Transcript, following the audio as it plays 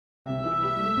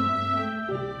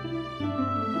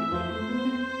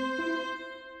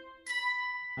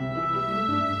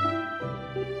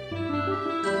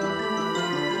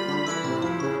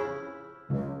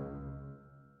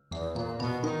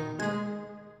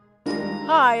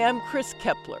Hi, I'm Chris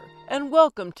Kepler, and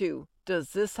welcome to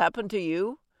Does This Happen to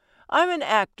You? I'm an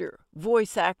actor,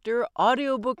 voice actor,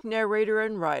 audiobook narrator,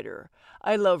 and writer.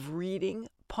 I love reading,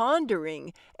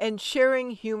 pondering, and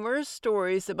sharing humorous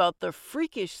stories about the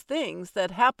freakish things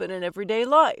that happen in everyday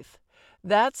life.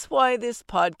 That's why this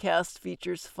podcast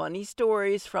features funny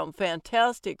stories from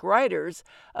fantastic writers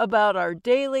about our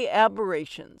daily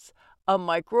aberrations, a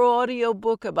micro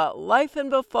audiobook about life and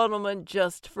befuddlement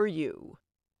just for you.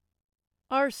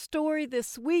 Our story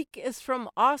this week is from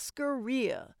Oscar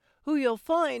Ria, who you'll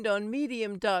find on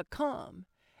Medium.com.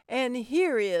 And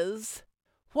here is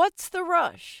What's the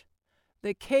Rush?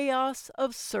 The Chaos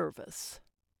of Service.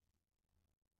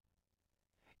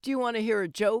 Do you want to hear a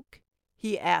joke?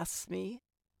 He asks me.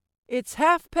 It's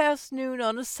noon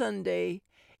on a Sunday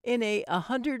in a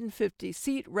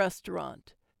 150-seat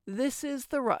restaurant. This is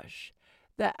the rush.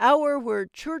 The hour where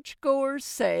churchgoers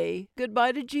say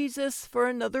goodbye to Jesus for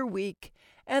another week,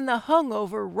 and the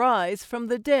hungover rise from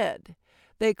the dead.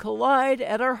 They collide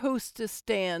at our hostess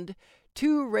stand,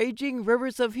 two raging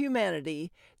rivers of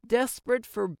humanity, desperate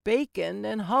for bacon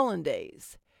and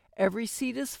hollandaise. Every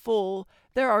seat is full.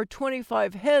 There are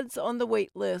 25 heads on the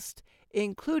wait list,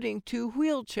 including 2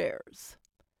 wheelchairs.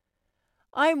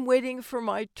 I'm waiting for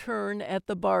my turn at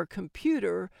the bar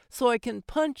computer so I can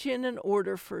punch in an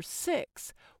order for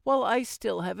 6 while I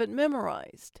still have it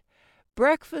memorized.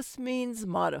 Breakfast means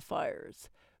modifiers.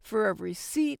 For every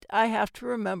seat, I have to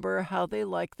remember how they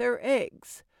like their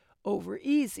eggs. Over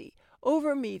easy,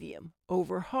 over medium,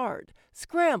 over hard,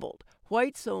 scrambled,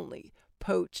 whites only,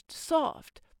 poached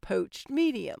soft, poached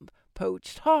medium,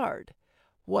 poached hard.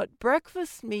 What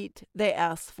breakfast meat they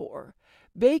ask for.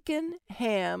 Bacon,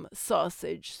 ham,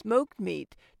 sausage, smoked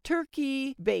meat,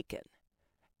 turkey, bacon.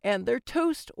 And their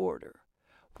toast order.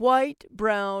 White,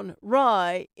 brown,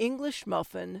 rye, English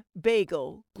muffin,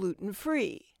 bagel,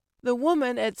 gluten-free. The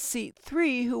woman at seat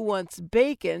 3 who wants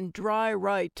bacon, dry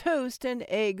rye toast, and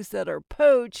eggs that are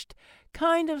poached,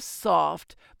 kind of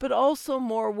soft, but also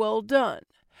more well done.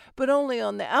 But only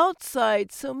on the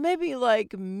outside, so maybe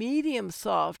like medium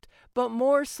soft, but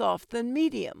more soft than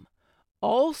medium.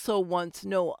 Also wants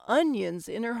no onions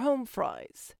in her home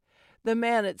fries. The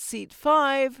man at seat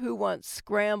 5, who wants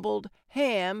scrambled,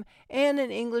 ham, and an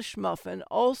English muffin,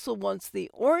 also wants the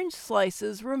orange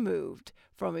slices removed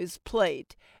from his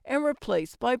plate and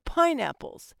replaced by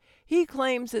pineapples. He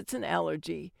claims it's an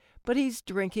allergy, but he's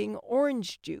drinking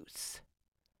orange juice.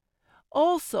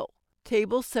 Also,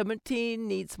 Table 17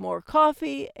 needs more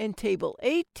coffee, and Table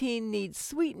 18 needs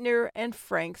sweetener and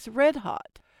Frank's Red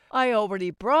Hot. I already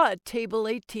brought Table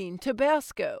 18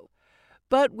 Tabasco.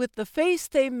 But with the face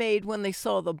they made when they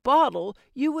saw the bottle,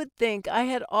 you would think I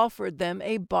had offered them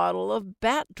a bottle of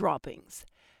bat droppings.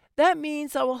 That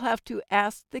means I will have to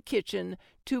ask the kitchen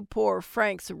to pour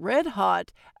Frank's Red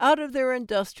Hot out of their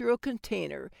industrial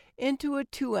container into a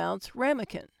 2-ounce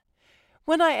ramekin.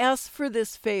 When I ask for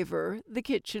this favor, the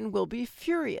kitchen will be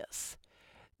furious.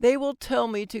 They will tell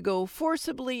me to go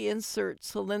forcibly insert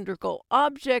cylindrical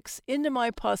objects into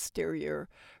my posterior,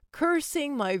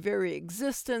 cursing my very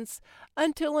existence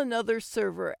until another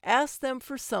server asks them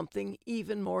for something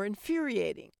even more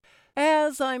infuriating.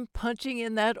 As I'm punching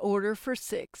in that order for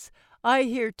 6, I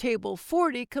hear table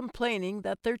 40 complaining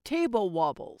that their table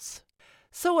wobbles.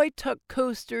 So I tuck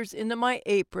coasters into my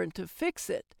apron to fix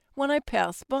it when I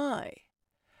pass by.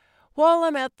 While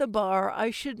I'm at the bar,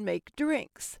 I should make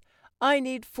drinks. I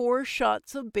need 4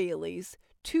 shots of Baileys,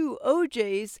 2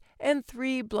 OJs, and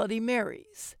 3 Bloody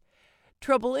Marys.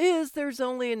 Trouble is, there's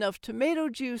only enough tomato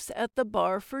juice at the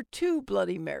bar for 2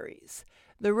 Bloody Marys.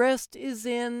 The rest is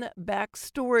in back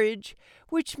storage,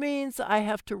 which means I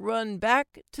have to run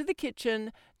back to the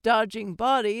kitchen, dodging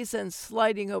bodies and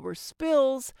sliding over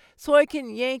spills, so I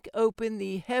can yank open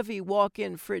the heavy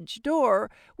walk-in fridge door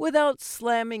without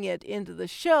slamming it into the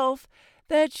shelf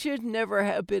that should never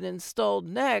have been installed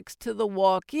next to the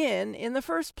walk-in in the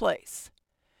first place.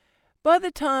 By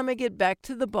the time I get back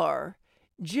to the bar,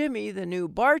 Jimmy, the new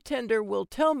bartender, will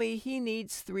tell me he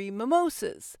needs 3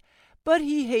 mimosas, but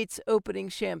he hates opening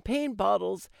champagne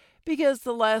bottles because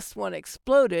the last one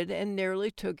exploded and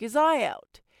nearly took his eye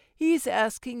out. He's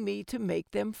asking me to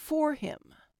make them for him.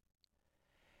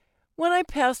 When I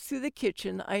passed through the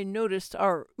kitchen, I noticed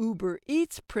our Uber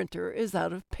Eats printer is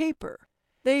out of paper.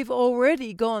 They've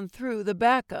already gone through the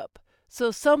backup, so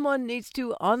someone needs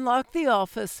to unlock the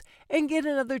office and get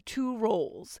another 2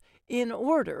 rolls, in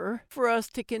order for us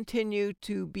to continue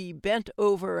to be bent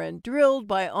over and drilled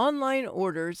by online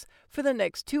orders for the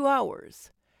next 2 hours.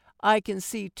 I can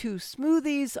see 2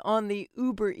 smoothies on the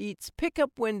Uber Eats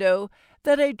pickup window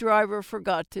that a driver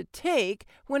forgot to take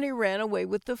when he ran away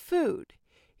with the food.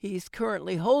 He's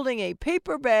currently holding a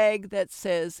paper bag that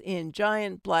says in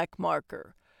giant black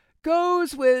marker,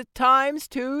 "Goes with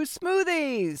 ×2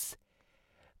 smoothies."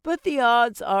 But the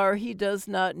odds are he does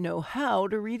not know how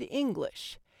to read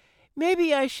English.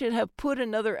 Maybe I should have put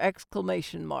another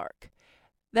exclamation mark.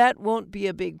 That won't be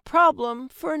a big problem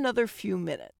for another few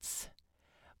minutes.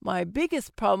 My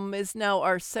biggest problem is now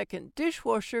our second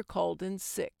dishwasher called in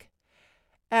sick.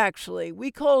 Actually,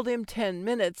 we called him 10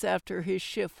 minutes after his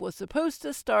shift was supposed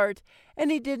to start,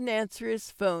 and he didn't answer his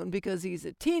phone because he's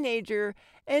a teenager,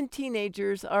 and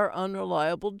teenagers are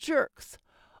unreliable jerks.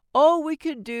 All we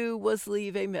could do was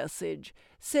leave a message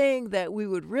saying that we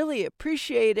would really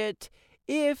appreciate it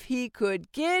if he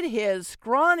could get his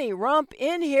scrawny rump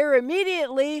in here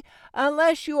immediately,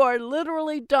 unless you are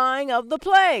literally dying of the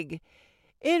plague,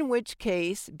 in which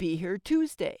case be here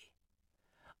Tuesday.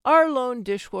 Our lone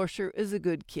dishwasher is a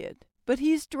good kid, but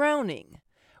he's drowning.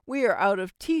 We are out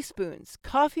of teaspoons,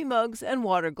 coffee mugs, and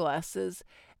water glasses,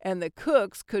 and the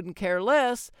cooks couldn't care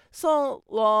less so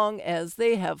long as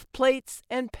they have plates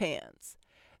and pans.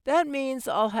 That means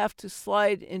I'll have to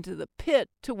slide into the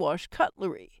pit to wash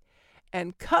cutlery.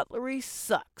 And cutlery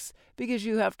sucks because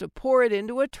you have to pour it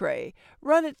into a tray,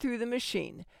 run it through the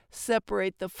machine,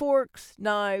 separate the forks,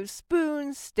 knives,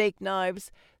 spoons, steak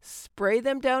knives, spray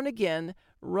them down again,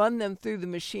 run them through the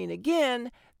machine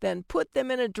again, then put them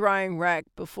in a drying rack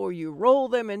before you roll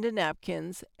them into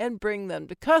napkins and bring them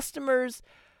to customers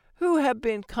who have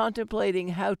been contemplating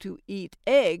how to eat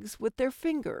eggs with their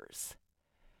fingers.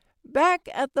 Back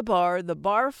at the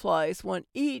barflies want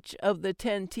each of the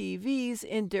 10 TVs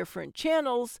in different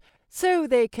channels so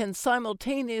they can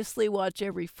simultaneously watch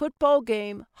every football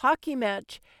game, hockey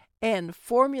match, and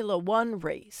Formula One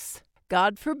race.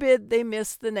 God forbid they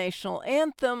miss the national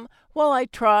anthem while I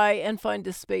try and find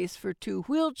a space for 2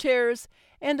 wheelchairs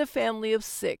and a family of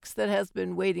 6 that has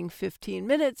been waiting 15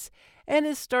 minutes and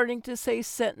is starting to say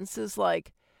sentences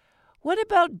like, "What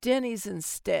about Denny's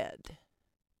instead?"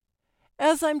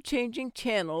 As I'm changing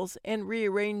channels and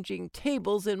rearranging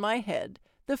tables in my head,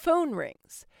 the phone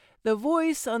rings. The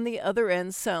voice on the other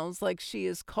end sounds like she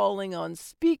is calling on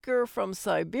speaker from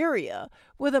Siberia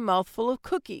with a mouthful of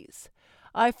cookies.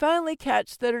 I finally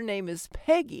catch that her name is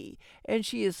Peggy, and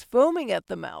she is foaming at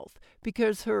the mouth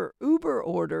because her Uber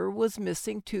order was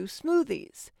missing 2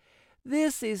 smoothies.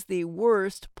 This is the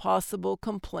worst possible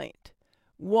complaint,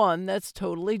 one that's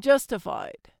totally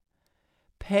justified.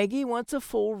 Peggy wants a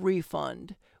full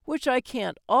refund, which I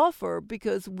can't offer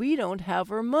because we don't have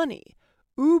her money.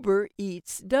 Uber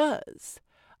Eats does.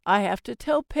 I have to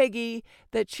tell Peggy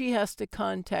that she has to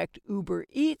contact Uber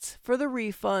Eats for the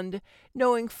refund,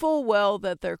 knowing full well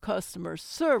that their customer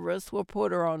service will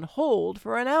put her on hold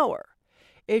for an hour.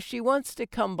 If she wants to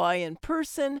come by in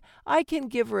person, I can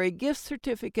give her a gift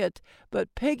certificate,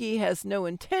 but Peggy has no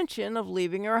intention of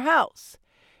leaving her house.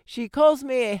 She calls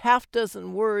me a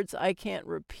half-dozen words I can't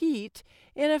repeat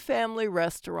in a family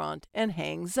restaurant and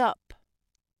hangs up.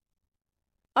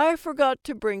 I forgot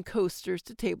to bring coasters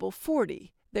to table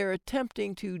 40. They're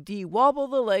attempting to de-wobble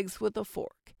the legs with a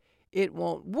fork. It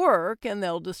won't work, and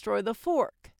they'll destroy the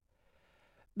fork.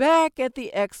 Back at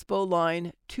the expo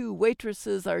line, 2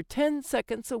 waitresses are 10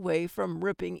 seconds away from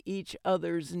ripping each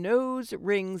other's nose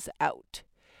rings out.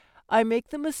 I make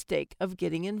the mistake of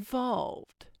getting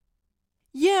involved.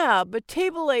 "Yeah, but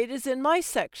table 8 is in my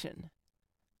section."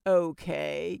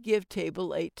 "Okay, give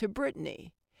table 8 to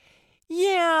Brittany."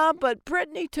 "Yeah, but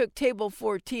Brittany took table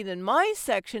 14 in my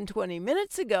section 20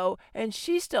 minutes ago, and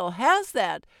she still has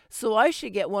that, so I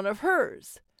should get one of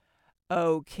hers."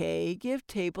 "Okay, give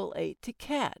table 8 to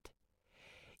Kat."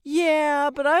 "Yeah,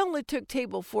 but I only took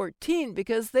table 14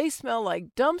 because they smell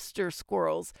like dumpster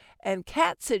squirrels, and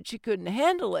Kat said she couldn't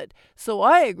handle it, so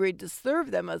I agreed to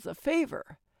serve them as a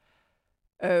favor."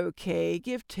 "Okay,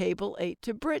 give table 8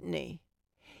 to Brittany."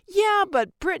 "Yeah,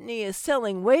 but Brittany is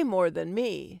selling way more than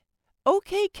me."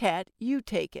 "Okay, Kat, you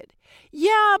take it."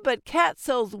 "Yeah, but Kat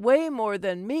sells way more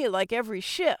than me like every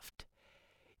shift."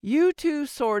 "You 2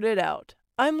 sort it out.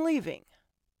 I'm leaving."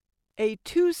 A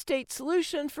 2-state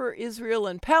solution for Israel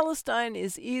and Palestine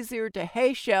is easier to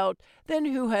hash out than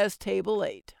who has table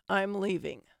 8. I'm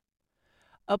leaving.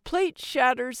 A plate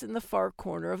shatters in the far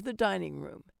corner of the dining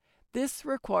room. This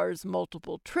requires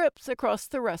multiple trips across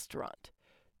the restaurant.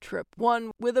 Trip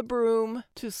 1 with a broom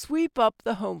to sweep up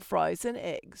the home fries and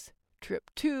eggs.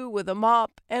 Trip 2 with a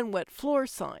mop and wet floor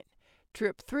sign.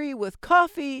 Trip 3 with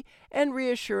coffee and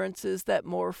reassurances that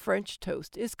more French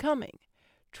toast is coming.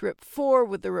 Trip 4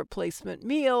 with the replacement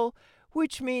meal,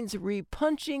 which means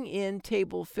repunching in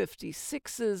table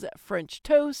 56's French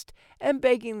toast and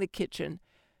begging the kitchen,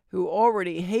 who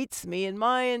already hates me and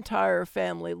my entire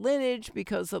family lineage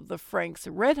because of the Frank's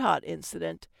Red Hot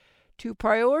incident, to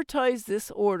prioritize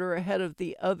this order ahead of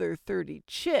the other 30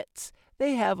 chits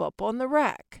they have up on the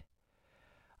rack.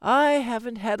 I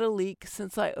haven't had a leak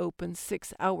since I opened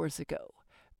 6 hours ago.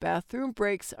 Bathroom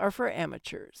breaks are for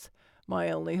amateurs.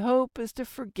 My only hope is to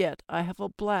forget I have a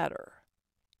bladder.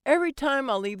 Every time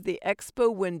I leave the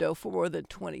expo window for more than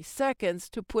 20 seconds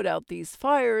to put out these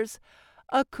fires,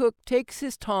 a cook takes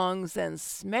his tongs and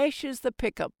smashes the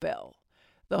pickup bell.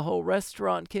 The whole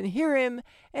restaurant can hear him,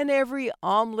 and every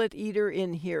omelet eater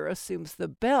in here assumes the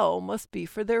bell must be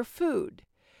for their food.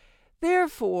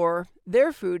 Therefore,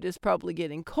 their food is probably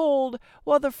getting cold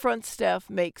while the front staff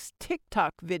makes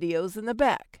TikTok videos in the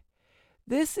back.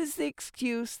 This is the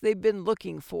excuse they've been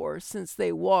looking for since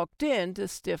they walked in to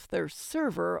stiff their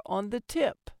server on the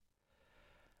tip.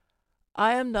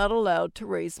 I am not allowed to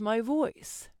raise my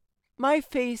voice. My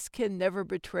face can never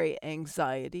betray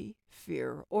anxiety,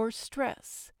 fear, or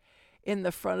stress. In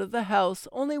the front of the house,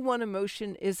 only one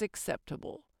emotion is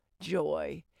acceptable: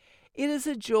 joy. It is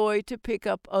a joy to pick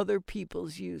up other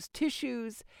people's used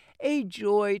tissues, a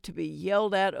joy to be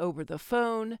yelled at over the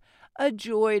phone, a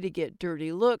joy to get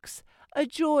dirty looks, a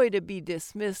joy to be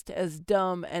dismissed as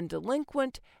dumb and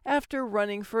delinquent after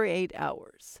running for 8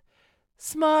 hours.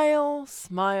 Smile,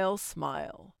 smile,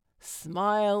 smile.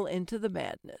 Smile into the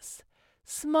madness.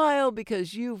 Smile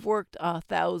because you've worked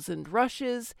 1,000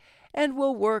 rushes and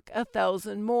will work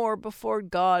 1,000 more before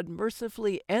God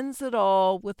mercifully ends it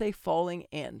all with a falling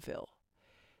anvil.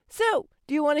 So,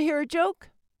 do you want to hear a joke?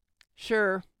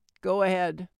 Sure, go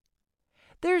ahead.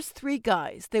 There's 3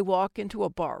 guys. They walk into a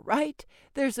bar, right?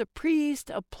 There's a priest,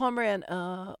 a plumber, and,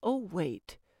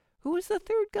 who is the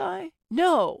third guy?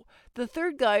 No, the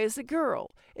third guy is a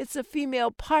girl. It's a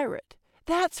female pirate.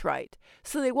 That's right.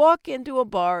 So they walk into a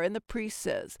bar and the priest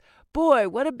says, "Boy,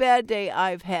 what a bad day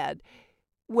I've had."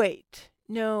 Wait,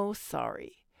 no,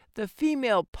 sorry. The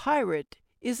female pirate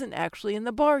isn't actually in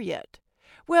the bar yet.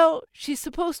 Well, she's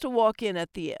supposed to walk in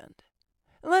at the end.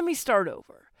 Let me start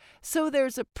over. So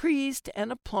there's a priest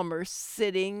and a plumber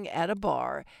sitting at a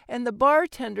bar, and the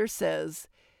bartender says,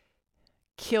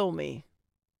 "Kill me."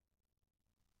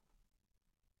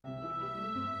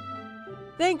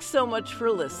 Thanks so much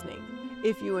for listening.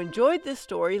 If you enjoyed this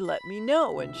story, let me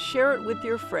know and share it with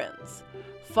your friends.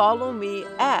 Follow me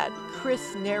at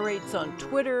Chris Narrates on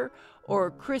Twitter or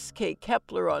Chris K.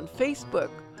 Kepler on Facebook,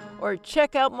 or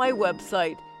check out my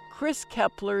website,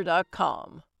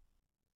 chriskepler.com.